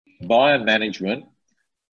buyer management,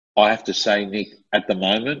 I have to say, Nick, at the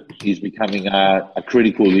moment is becoming a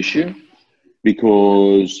critical issue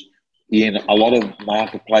because in a lot of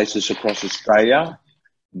marketplaces across Australia,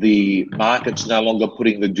 the market's no longer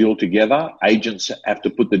putting the deal together. Agents have to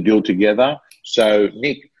put the deal together. So,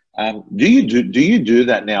 Nick, do you do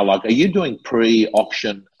that now? Like, are you doing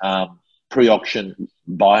pre-auction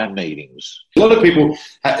buyer meetings? A lot of people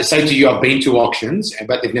say to you, "I've been to auctions,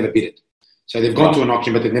 but they've never bid it." So they've gone to an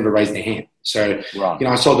auction, but they've never raised their hand. So,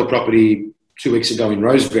 I sold a property 2 weeks ago in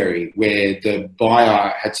Rosebery where the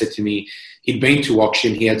buyer had said to me he'd been to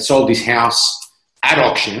auction, he had sold his house at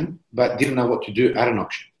auction, but didn't know what to do at an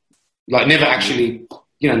auction. Like never actually,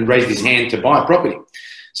 raised his hand to buy a property.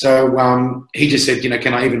 So he just said,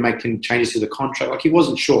 can I even make changes to the contract? Like he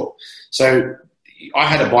wasn't sure. So I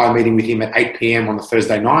had a buyer meeting with him at 8 p.m. on a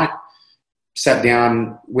Thursday night, sat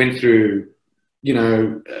down, went through,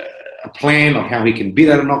 a plan of how he can bid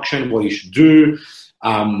at an auction, what he should do,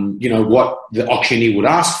 what the auctioneer would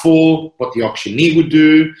ask for, what the auctioneer would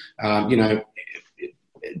do,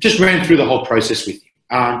 just ran through the whole process with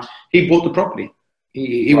him. He bought the property.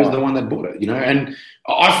 He was the one that bought it, and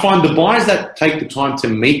I find the buyers that take the time to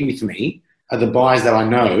meet with me are the buyers that I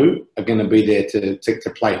know are going to be there to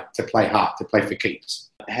play hard, to play for keeps.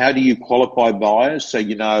 How do you qualify buyers so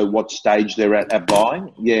you know what stage they're at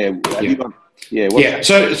buying?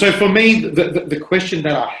 So for me, the question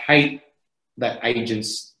that I hate that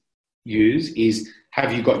agents use is,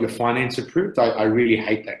 have you got your finance approved? I really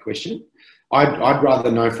hate that question. I'd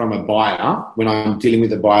rather know from a buyer, when I'm dealing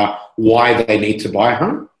with a buyer, why they need to buy a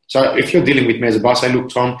home. So if you're dealing with me as a buyer, say, look,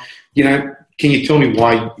 Tom, can you tell me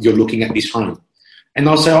why you're looking at this home? And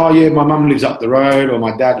they'll say, oh, yeah, my mum lives up the road, or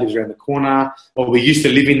my dad lives around the corner, or we used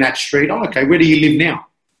to live in that street. Oh, okay, where do you live now?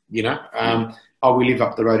 We live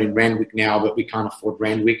up the road in Randwick now, but we can't afford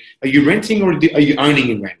Randwick. Are you renting or are you owning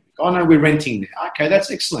in Randwick? Oh, no, we're renting now. Okay,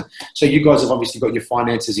 that's excellent. So you guys have obviously got your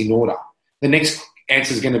finances in order. The next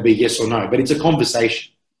answer is going to be yes or no, but it's a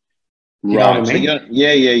conversation. You know what I mean? So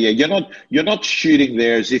you're not shooting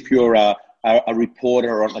there as if you're a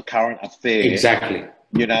reporter on the current affair. Exactly.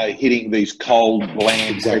 Hitting these cold,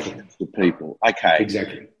 bland questions to people. Okay.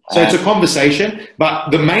 Exactly. So it's a conversation,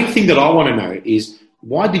 but the main thing that I want to know is,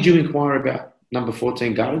 why did you inquire about number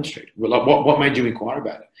 14 Garden Street? Like, what made you inquire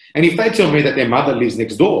about it? And if they tell me that their mother lives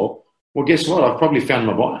next door, well, guess what? I've probably found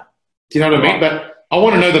my buyer. Do you know what I mean? But I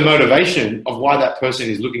want to know the motivation of why that person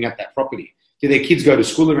is looking at that property. Do their kids go to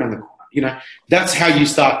school around the corner? That's how you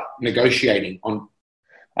start negotiating on.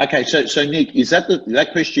 Okay, so Nick, is that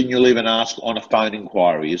question you'll even ask on a phone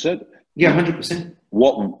inquiry? Is it? Yeah, 100%.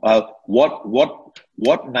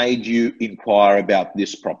 What made you inquire about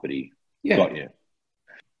this property? Yeah. Got you.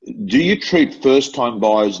 Do you treat first-time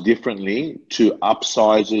buyers differently to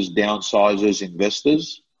upsizers, downsizers,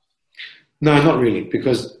 investors? No, not really,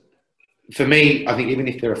 because for me, I think even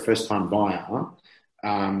if they're a first-time buyer,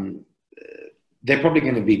 they're probably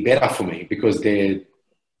going to be better for me because they're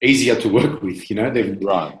easier to work with.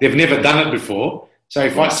 They've never done it before. So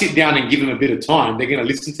if I sit down and give them a bit of time, they're going to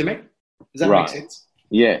listen to me. Does that make sense?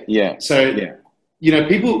 Yeah. So,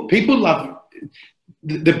 people love,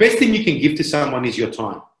 the best thing you can give to someone is your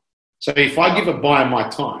time. So if I give a buyer my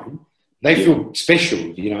time, they feel special,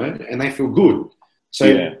 and they feel good.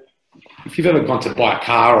 So if you've ever gone to buy a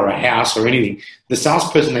car or a house or anything, the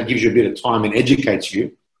salesperson that gives you a bit of time and educates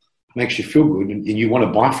you makes you feel good, and you want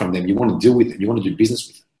to buy from them, you want to deal with them, you want to do business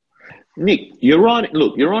with them. Nick, you're right.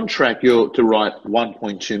 Look, you're on track to write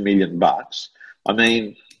 $1.2 million. I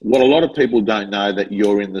mean, what a lot of people don't know that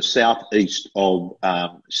you're in the southeast of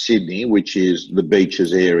Sydney, which is the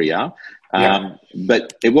beaches area.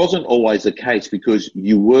 But it wasn't always the case because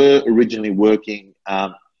you were originally working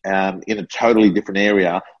in a totally different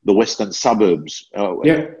area, the western suburbs.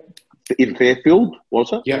 In Fairfield,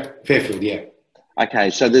 was it? Yeah, Fairfield, yeah. Okay,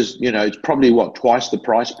 so there's, it's probably twice the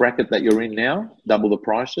price bracket that you're in now, double the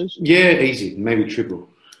prices? Yeah, easy, maybe triple.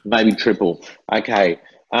 Okay.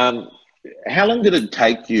 How long did it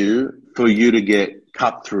take for you to get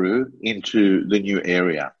cut through into the new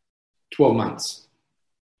area? 12 months.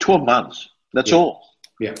 12 months. That's all?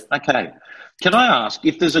 Yeah. Okay. Can I ask,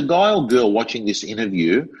 if there's a guy or girl watching this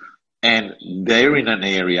interview and they're in an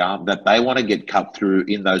area that they want to get cut through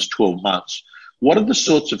in those 12 months, What are the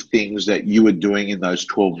sorts of things that you were doing in those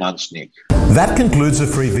 12 months, Nick? That concludes the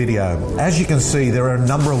free video. As you can see, there are a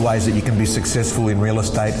number of ways that you can be successful in real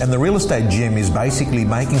estate, and the Real Estate Gym is basically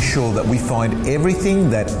making sure that we find everything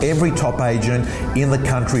that every top agent in the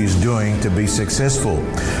country is doing to be successful.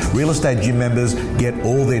 Real Estate Gym members get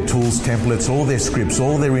all their tools, templates, all their scripts,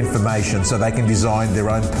 all their information so they can design their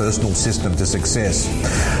own personal system to success.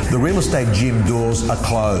 The Real Estate Gym doors are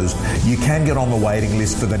closed. You can get on the waiting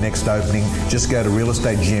list for the next opening. Just go to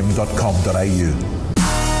realestategym.com.au.